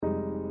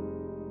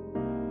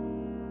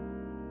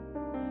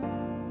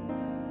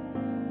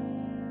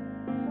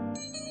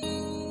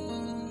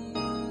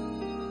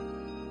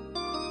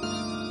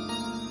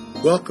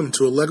Welcome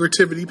to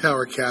Allegrativity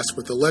Powercast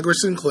with Allegra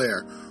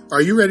Sinclair.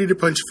 Are you ready to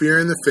punch fear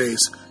in the face,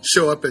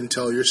 show up and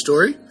tell your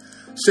story?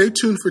 Stay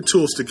tuned for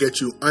tools to get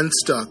you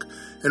unstuck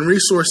and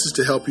resources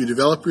to help you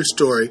develop your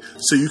story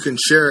so you can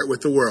share it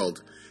with the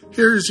world.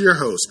 Here is your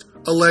host,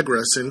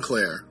 Allegra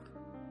Sinclair.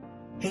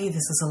 Hey,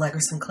 this is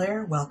Allegra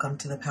Sinclair. Welcome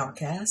to the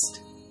Powercast.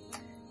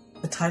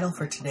 The title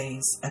for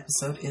today's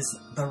episode is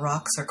The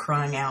Rocks Are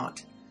Crying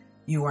Out.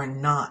 You are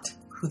not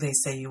who they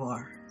say you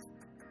are.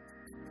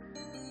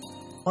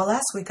 While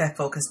last week I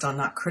focused on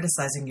not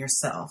criticizing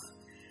yourself,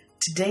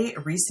 today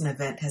a recent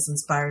event has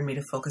inspired me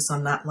to focus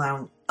on not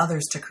allowing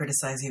others to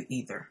criticize you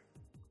either.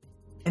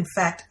 In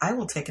fact, I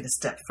will take it a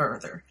step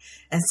further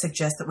and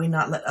suggest that we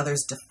not let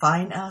others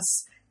define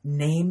us,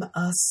 name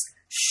us,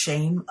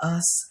 shame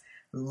us,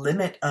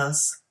 limit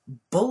us,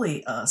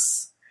 bully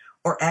us,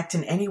 or act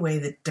in any way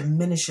that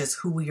diminishes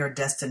who we are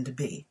destined to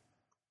be.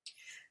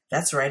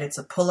 That's right, it's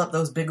a pull up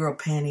those big girl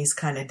panties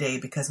kind of day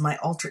because my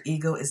alter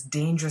ego is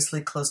dangerously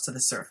close to the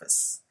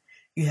surface.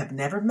 You have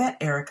never met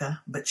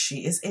Erica, but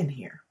she is in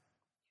here.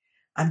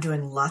 I'm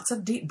doing lots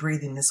of deep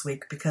breathing this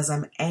week because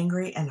I'm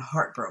angry and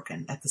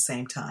heartbroken at the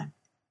same time.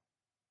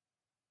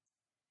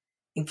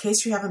 In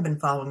case you haven't been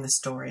following this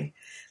story,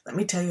 let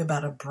me tell you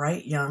about a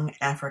bright young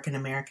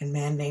African-American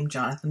man named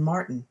Jonathan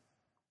Martin.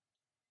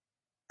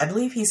 I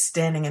believe he's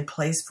standing in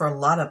place for a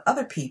lot of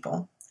other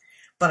people,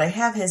 but I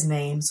have his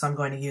name, so I'm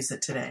going to use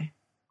it today.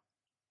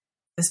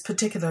 This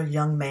particular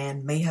young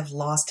man may have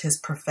lost his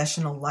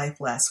professional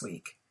life last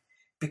week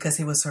because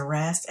he was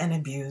harassed and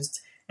abused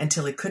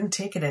until he couldn't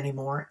take it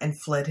anymore and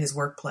fled his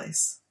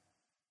workplace.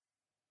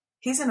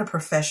 He's in a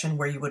profession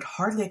where you would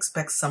hardly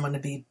expect someone to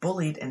be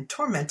bullied and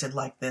tormented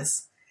like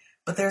this,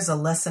 but there's a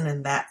lesson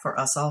in that for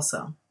us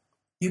also.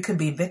 You can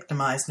be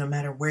victimized no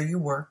matter where you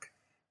work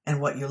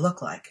and what you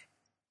look like.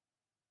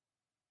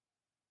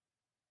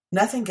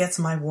 Nothing gets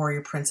my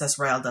warrior princess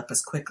riled up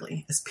as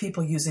quickly as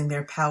people using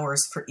their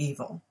powers for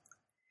evil.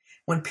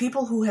 When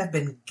people who have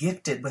been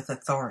gifted with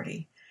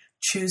authority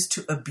choose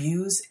to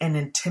abuse and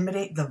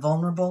intimidate the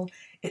vulnerable,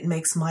 it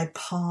makes my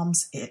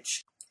palms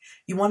itch.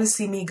 You want to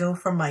see me go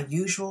from my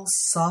usual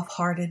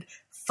soft-hearted,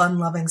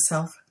 fun-loving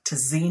self to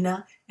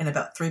Xena in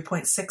about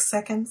 3.6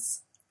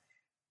 seconds?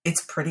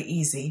 It's pretty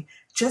easy.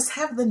 Just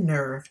have the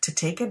nerve to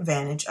take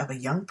advantage of a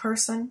young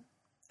person,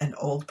 an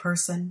old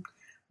person,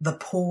 the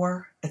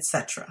poor,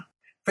 etc.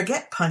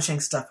 Forget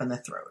punching stuff in the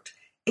throat.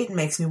 It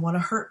makes me want to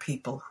hurt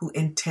people who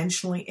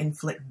intentionally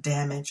inflict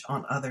damage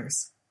on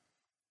others.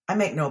 I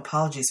make no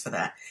apologies for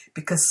that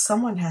because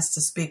someone has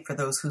to speak for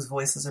those whose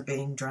voices are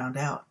being drowned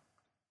out.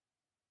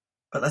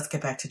 But let's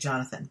get back to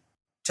Jonathan.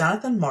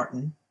 Jonathan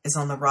Martin is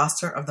on the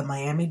roster of the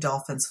Miami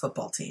Dolphins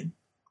football team.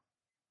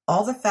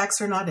 All the facts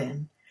are not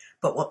in,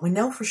 but what we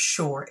know for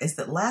sure is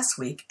that last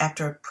week,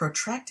 after a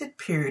protracted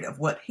period of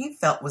what he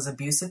felt was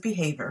abusive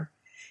behavior,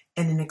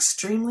 in an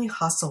extremely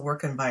hostile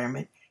work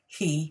environment,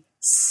 he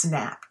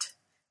snapped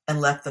and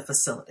left the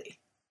facility.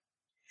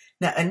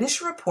 Now,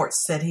 initial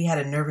reports said he had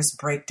a nervous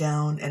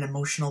breakdown, an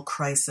emotional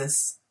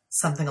crisis,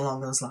 something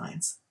along those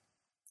lines.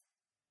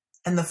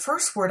 And the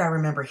first word I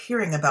remember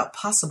hearing about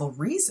possible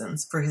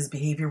reasons for his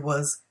behavior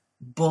was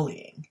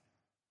bullying.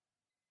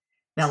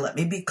 Now, let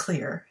me be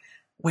clear.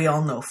 We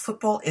all know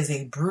football is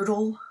a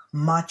brutal,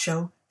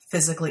 macho,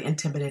 physically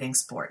intimidating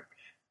sport.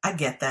 I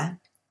get that.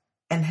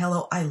 And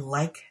hello, I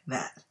like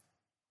that.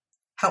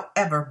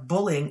 However,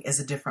 bullying is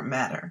a different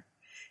matter,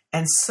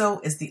 and so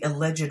is the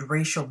alleged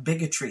racial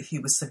bigotry he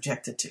was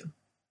subjected to.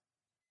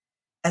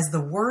 As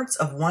the words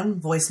of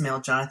one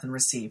voicemail Jonathan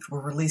received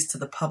were released to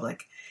the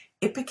public,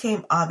 it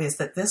became obvious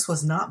that this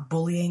was not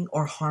bullying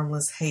or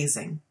harmless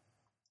hazing.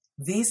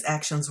 These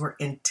actions were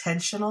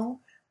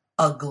intentional,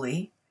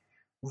 ugly,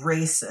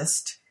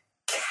 racist,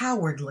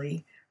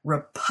 cowardly,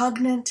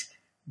 repugnant,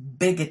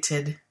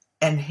 bigoted,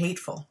 and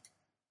hateful.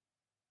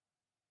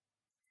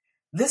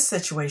 This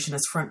situation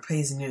is front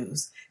page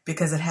news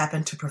because it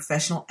happened to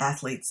professional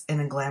athletes in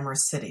a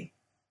glamorous city.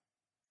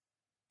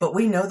 But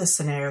we know the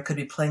scenario could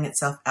be playing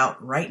itself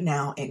out right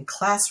now in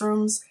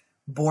classrooms,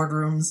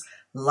 boardrooms,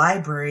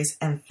 libraries,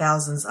 and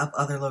thousands of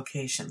other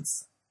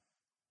locations.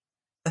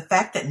 The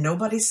fact that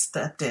nobody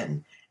stepped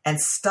in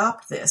and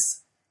stopped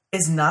this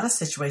is not a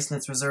situation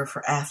that's reserved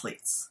for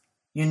athletes.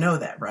 You know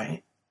that,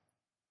 right?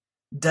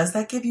 Does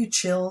that give you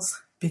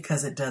chills?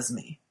 Because it does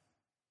me.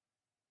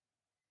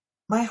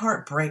 My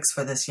heart breaks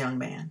for this young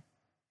man.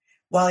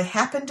 While I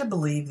happen to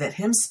believe that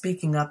him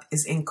speaking up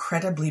is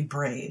incredibly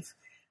brave,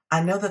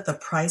 I know that the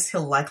price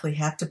he'll likely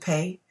have to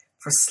pay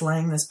for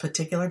slaying this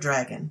particular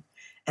dragon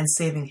and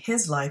saving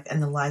his life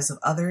and the lives of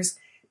others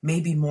may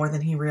be more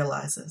than he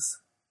realizes.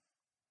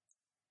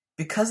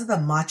 Because of the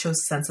macho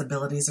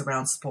sensibilities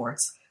around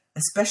sports,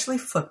 especially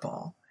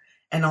football,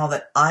 and all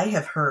that I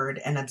have heard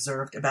and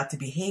observed about the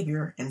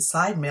behavior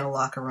inside male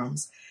locker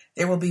rooms,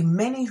 there will be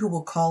many who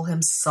will call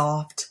him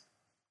soft,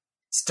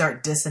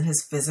 start dissing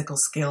his physical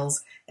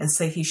skills, and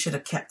say he should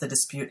have kept the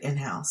dispute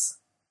in-house.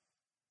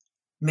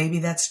 Maybe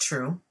that's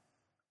true,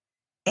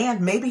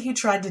 and maybe he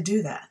tried to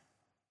do that.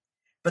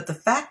 But the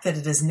fact that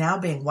it is now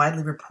being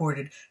widely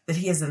reported that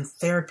he is in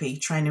therapy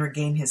trying to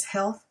regain his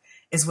health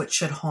is what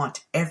should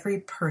haunt every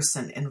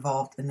person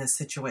involved in this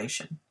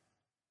situation.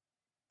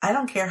 I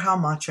don't care how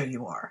macho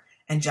you are,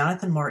 and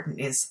Jonathan Martin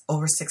is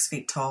over 6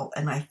 feet tall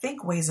and I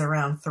think weighs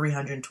around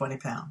 320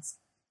 pounds.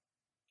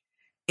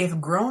 If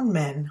grown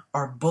men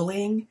are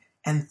bullying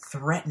and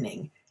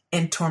threatening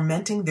and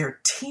tormenting their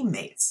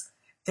teammates,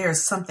 there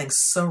is something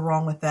so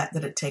wrong with that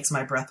it takes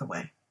my breath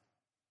away.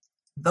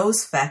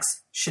 Those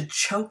facts should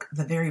choke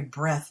the very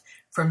breath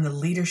from the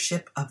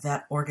leadership of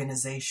that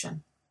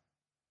organization.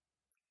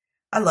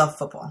 I love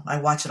football. I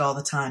watch it all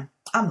the time.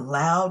 I'm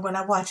loud when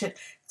I watch it.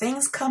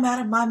 Things come out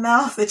of my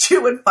mouth that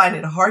you would find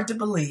it hard to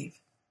believe.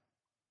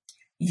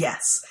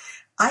 Yes,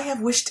 I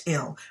have wished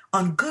ill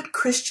on good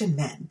Christian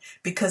men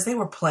because they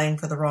were playing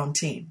for the wrong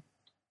team.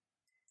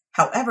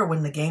 However,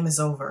 when the game is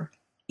over,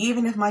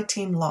 even if my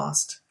team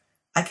lost,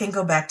 I can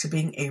go back to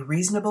being a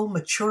reasonable,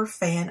 mature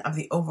fan of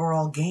the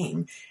overall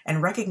game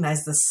and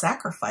recognize the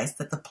sacrifice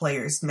that the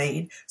players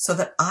made so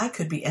that I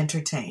could be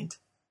entertained.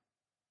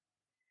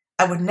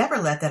 I would never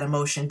let that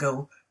emotion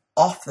go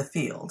off the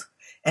field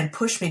and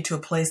push me to a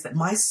place that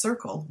my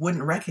circle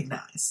wouldn't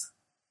recognize.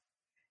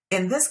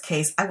 In this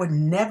case, I would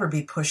never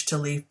be pushed to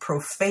leave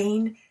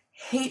profane,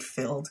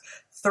 hate-filled,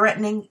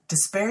 threatening,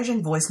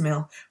 disparaging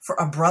voicemail for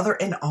a brother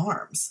in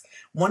arms,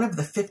 one of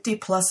the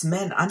 50-plus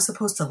men I'm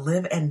supposed to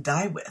live and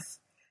die with.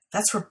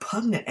 That's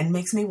repugnant and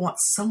makes me want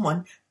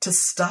someone to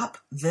stop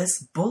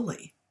this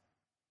bully.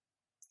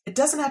 It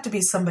doesn't have to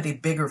be somebody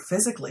bigger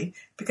physically,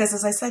 because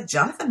as I said,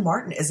 Jonathan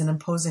Martin is an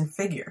imposing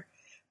figure,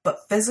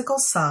 but physical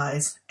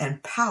size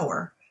and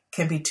power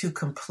can be two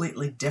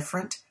completely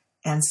different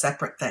and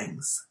separate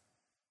things.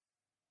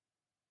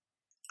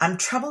 I'm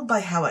troubled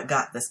by how it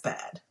got this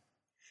bad.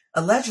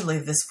 Allegedly,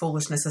 this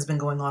foolishness has been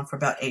going on for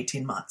about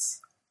 18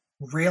 months.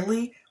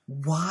 Really?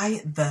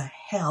 Why the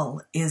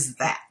hell is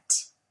that?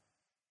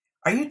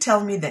 Are you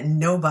telling me that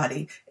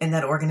nobody in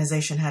that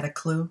organization had a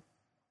clue?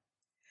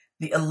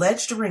 The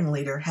alleged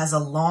ringleader has a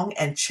long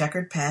and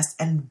checkered past,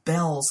 and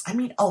bells,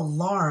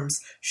 alarms,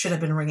 should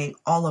have been ringing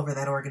all over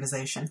that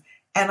organization,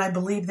 and I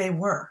believe they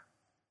were.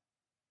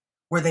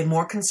 Were they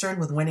more concerned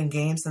with winning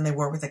games than they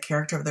were with the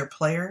character of their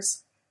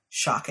players?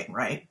 Shocking,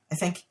 right? I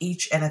think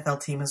each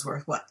NFL team is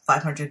worth,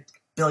 $500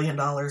 billion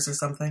or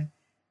something?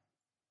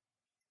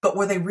 But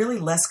were they really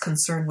less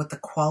concerned with the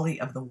quality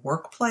of the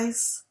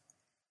workplace?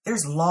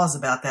 There's laws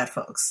about that,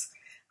 folks.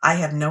 I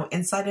have no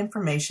inside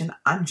information.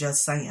 I'm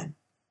just saying.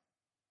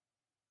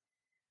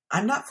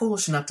 I'm not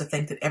foolish enough to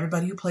think that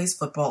everybody who plays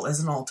football is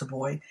an altar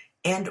boy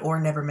and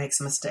or never makes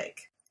a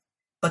mistake.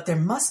 But there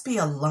must be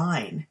a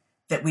line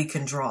that we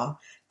can draw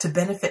to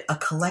benefit a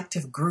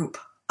collective group,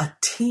 a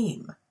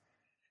team.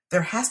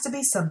 There has to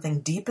be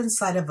something deep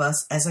inside of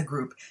us as a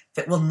group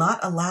that will not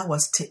allow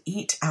us to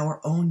eat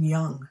our own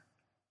young.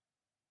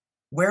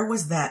 Where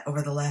was that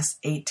over the last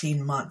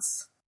 18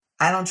 months?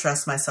 I don't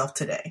trust myself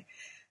today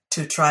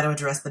to try to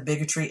address the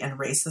bigotry and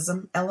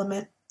racism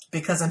element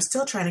because I'm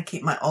still trying to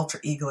keep my alter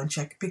ego in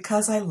check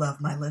because I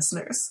love my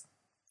listeners.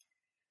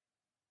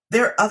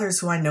 There are others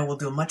who I know will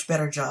do a much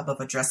better job of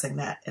addressing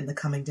that in the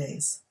coming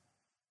days.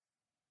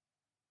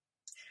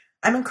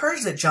 I'm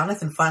encouraged that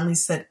Jonathan finally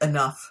said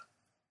enough.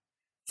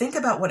 Think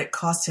about what it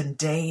cost him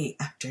day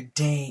after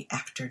day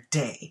after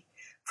day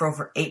for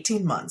over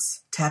 18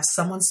 months to have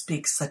someone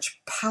speak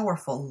such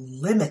powerful,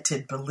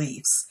 limited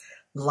beliefs,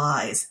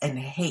 lies, and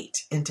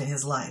hate into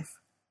his life.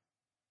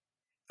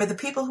 For the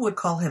people who would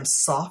call him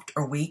soft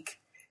or weak,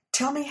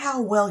 tell me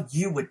how well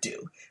you would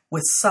do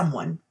with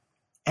someone,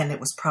 and it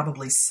was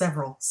probably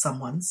several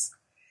someones,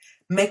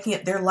 making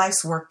it their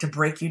life's work to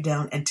break you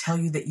down and tell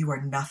you that you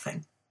are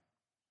nothing.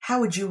 How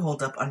would you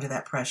hold up under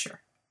that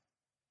pressure?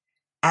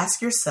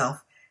 Ask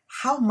yourself,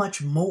 how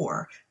much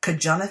more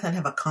could Jonathan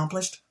have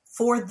accomplished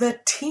for the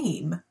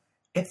team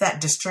if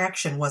that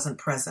distraction wasn't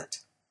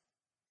present?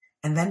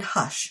 And then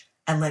hush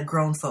and let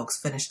grown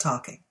folks finish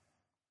talking.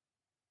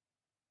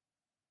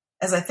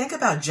 As I think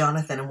about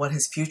Jonathan and what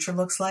his future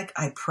looks like,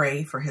 I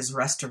pray for his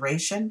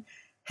restoration,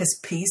 his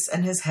peace,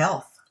 and his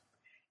health.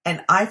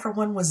 And I, for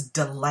one, was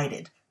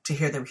delighted to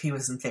hear that he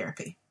was in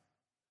therapy.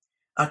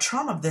 A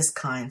trauma of this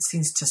kind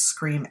seems to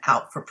scream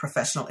out for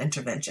professional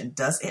intervention,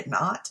 does it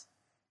not?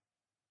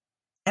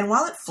 And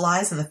while it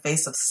flies in the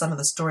face of some of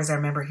the stories I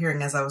remember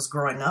hearing as I was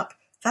growing up,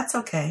 that's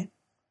okay.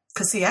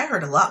 Because see, I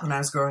heard a lot when I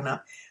was growing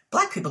up,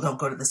 Black people don't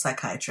go to the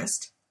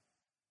psychiatrist.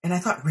 And I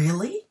thought,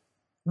 really?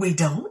 We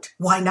don't?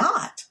 Why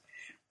not?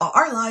 Are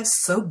our lives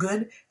so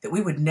good that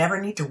we would never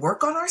need to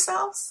work on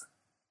ourselves?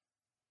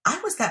 I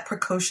was that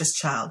precocious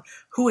child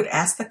who would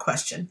ask the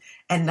question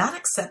and not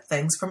accept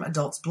things from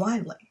adults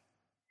blindly.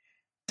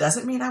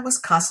 Doesn't mean I was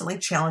constantly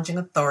challenging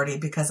authority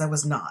because I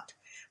was not.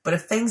 But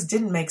if things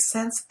didn't make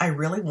sense, I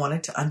really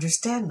wanted to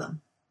understand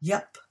them.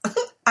 Yep,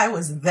 I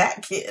was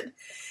that kid.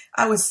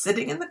 I was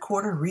sitting in the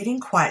corner reading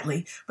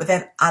quietly, but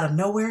then out of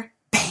nowhere,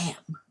 bam,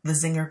 the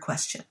zinger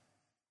question.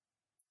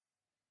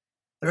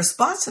 The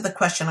response to the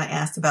question I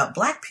asked about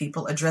Black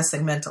people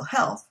addressing mental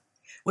health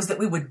was that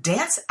we would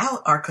dance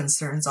out our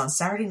concerns on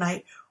Saturday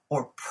night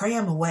or pray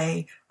 'em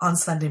away on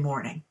Sunday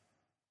morning.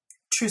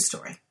 True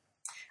story.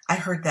 I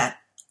heard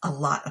that a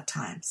lot of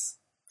times.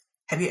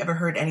 Have you ever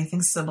heard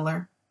anything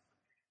similar?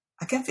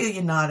 I can feel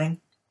you nodding.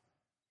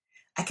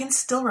 I can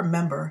still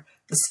remember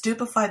the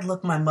stupefied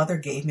look my mother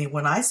gave me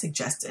when I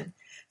suggested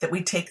that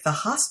we take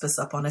the hospice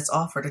up on its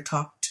offer to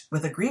talk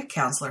with a grief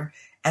counselor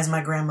as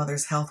my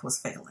grandmother's health was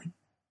failing.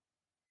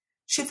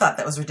 She thought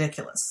that was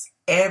ridiculous.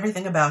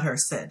 Everything about her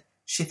said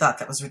she thought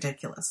that was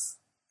ridiculous.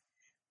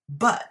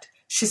 But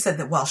she said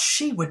that while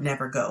she would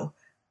never go,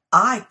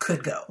 I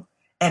could go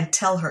and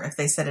tell her if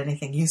they said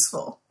anything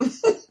useful.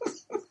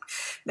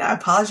 Now, I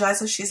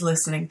apologize if she's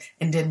listening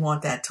and didn't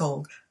want that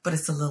told, but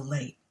it's a little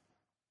late.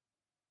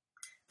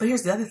 But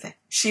here's the other thing.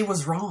 She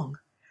was wrong.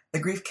 The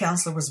grief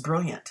counselor was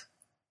brilliant.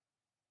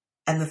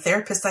 And the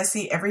therapist I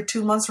see every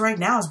 2 months right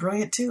now is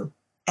brilliant too.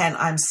 And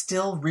I'm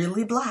still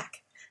really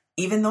black,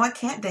 even though I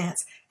can't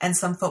dance. And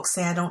some folks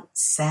say I don't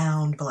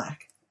sound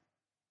black.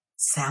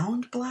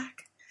 Sound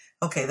black?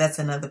 Okay, that's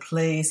another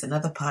place,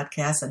 another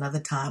podcast,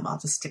 another time. I'll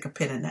just stick a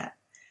pin in that.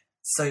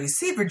 So you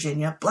see,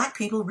 Virginia, black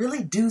people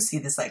really do see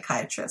the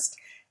psychiatrist.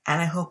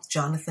 And I hope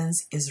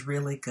Jonathan's is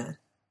really good.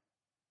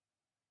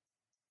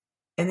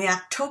 In the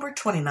October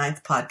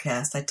 29th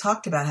podcast, I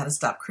talked about how to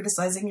stop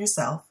criticizing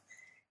yourself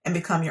and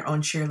become your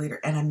own cheerleader,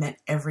 and I meant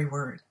every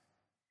word.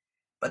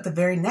 But the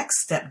very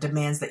next step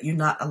demands that you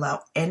not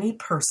allow any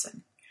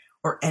person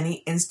or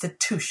any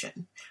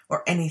institution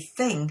or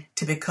anything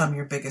to become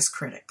your biggest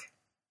critic.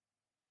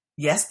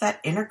 Yes,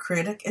 that inner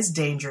critic is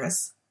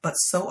dangerous, but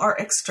so are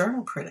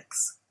external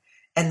critics,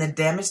 and the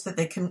damage that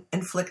they can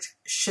inflict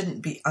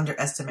shouldn't be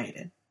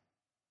underestimated.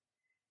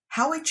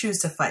 How we choose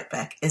to fight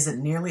back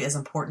isn't nearly as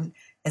important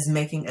as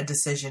making a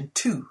decision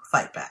to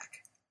fight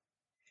back.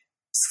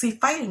 See,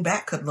 fighting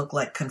back could look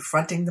like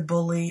confronting the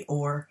bully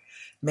or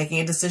making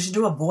a decision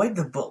to avoid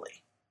the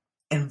bully,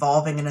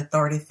 involving an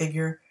authority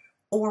figure,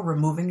 or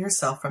removing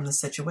yourself from the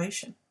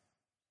situation.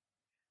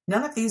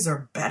 None of these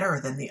are better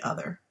than the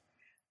other.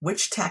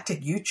 Which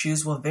tactic you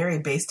choose will vary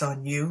based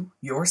on you,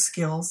 your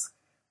skills,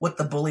 what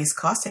the bully's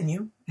costing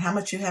you, and how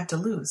much you have to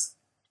lose.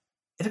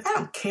 And if I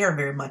don't care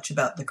very much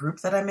about the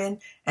group that I'm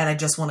in and I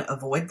just want to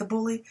avoid the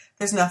bully,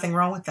 there's nothing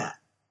wrong with that.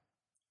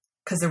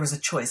 Because there was a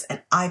choice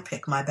and I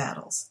pick my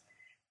battles.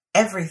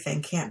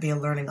 Everything can't be a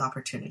learning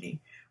opportunity,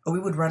 or we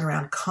would run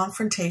around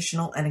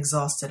confrontational and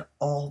exhausted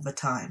all the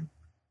time.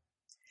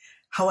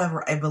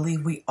 However, I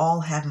believe we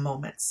all have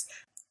moments.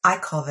 I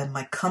call them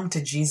my come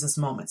to Jesus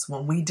moments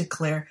when we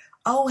declare,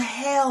 oh,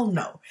 hell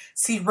no.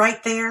 See,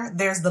 right there,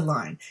 there's the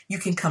line. You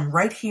can come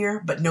right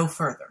here, but no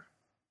further.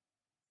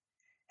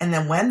 And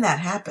then when that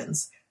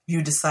happens,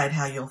 you decide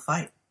how you'll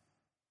fight.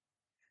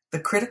 The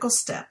critical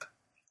step,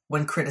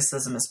 when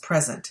criticism is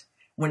present,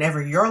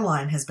 whenever your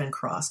line has been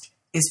crossed,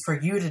 is for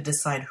you to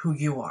decide who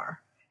you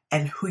are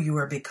and who you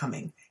are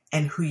becoming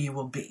and who you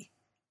will be.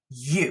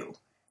 You.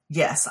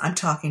 Yes, I'm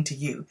talking to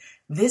you.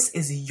 This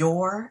is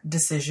your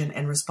decision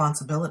and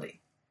responsibility.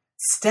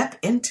 Step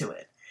into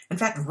it. In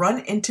fact, run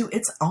into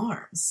its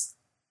arms.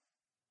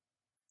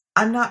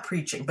 I'm not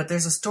preaching, but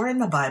there's a story in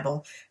the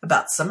Bible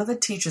about some of the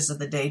teachers of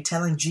the day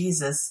telling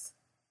Jesus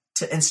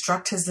to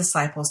instruct his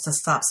disciples to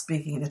stop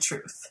speaking the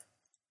truth.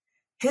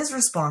 His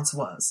response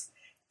was,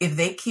 if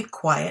they keep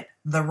quiet,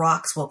 the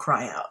rocks will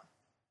cry out.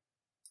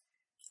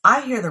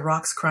 I hear the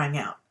rocks crying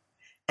out,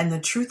 and the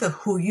truth of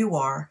who you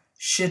are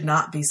should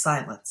not be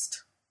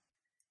silenced.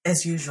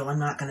 As usual, I'm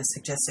not going to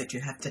suggest that you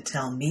have to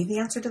tell me the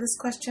answer to this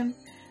question,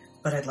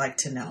 but I'd like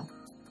to know.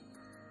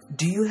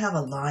 Do you have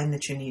a line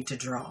that you need to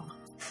draw?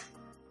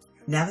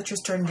 Now that you're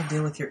starting to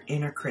deal with your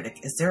inner critic,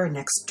 is there an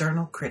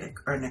external critic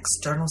or an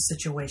external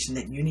situation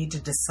that you need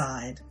to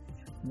decide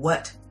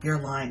what your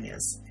line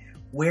is?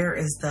 Where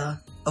is the,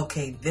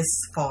 okay, this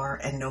far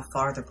and no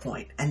farther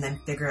point, and then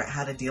figure out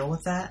how to deal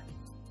with that?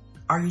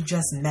 Are you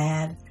just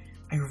mad?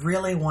 I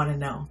really want to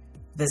know.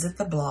 Visit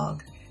the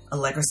blog,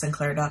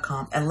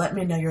 allegrasinclair.com, and let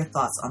me know your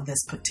thoughts on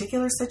this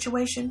particular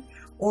situation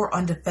or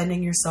on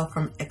defending yourself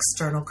from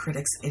external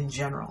critics in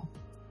general.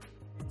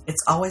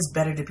 It's always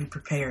better to be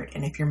prepared,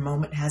 and if your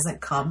moment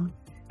hasn't come,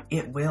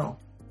 it will.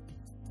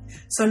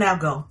 So now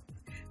go.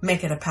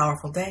 Make it a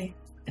powerful day.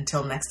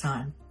 Until next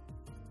time.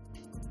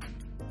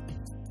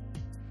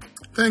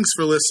 Thanks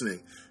for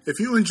listening. If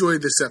you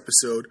enjoyed this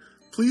episode,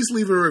 please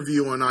leave a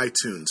review on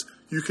iTunes.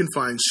 You can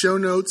find show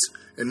notes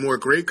and more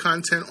great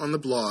content on the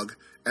blog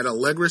at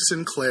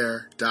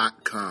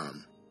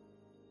allegrasinclair.com.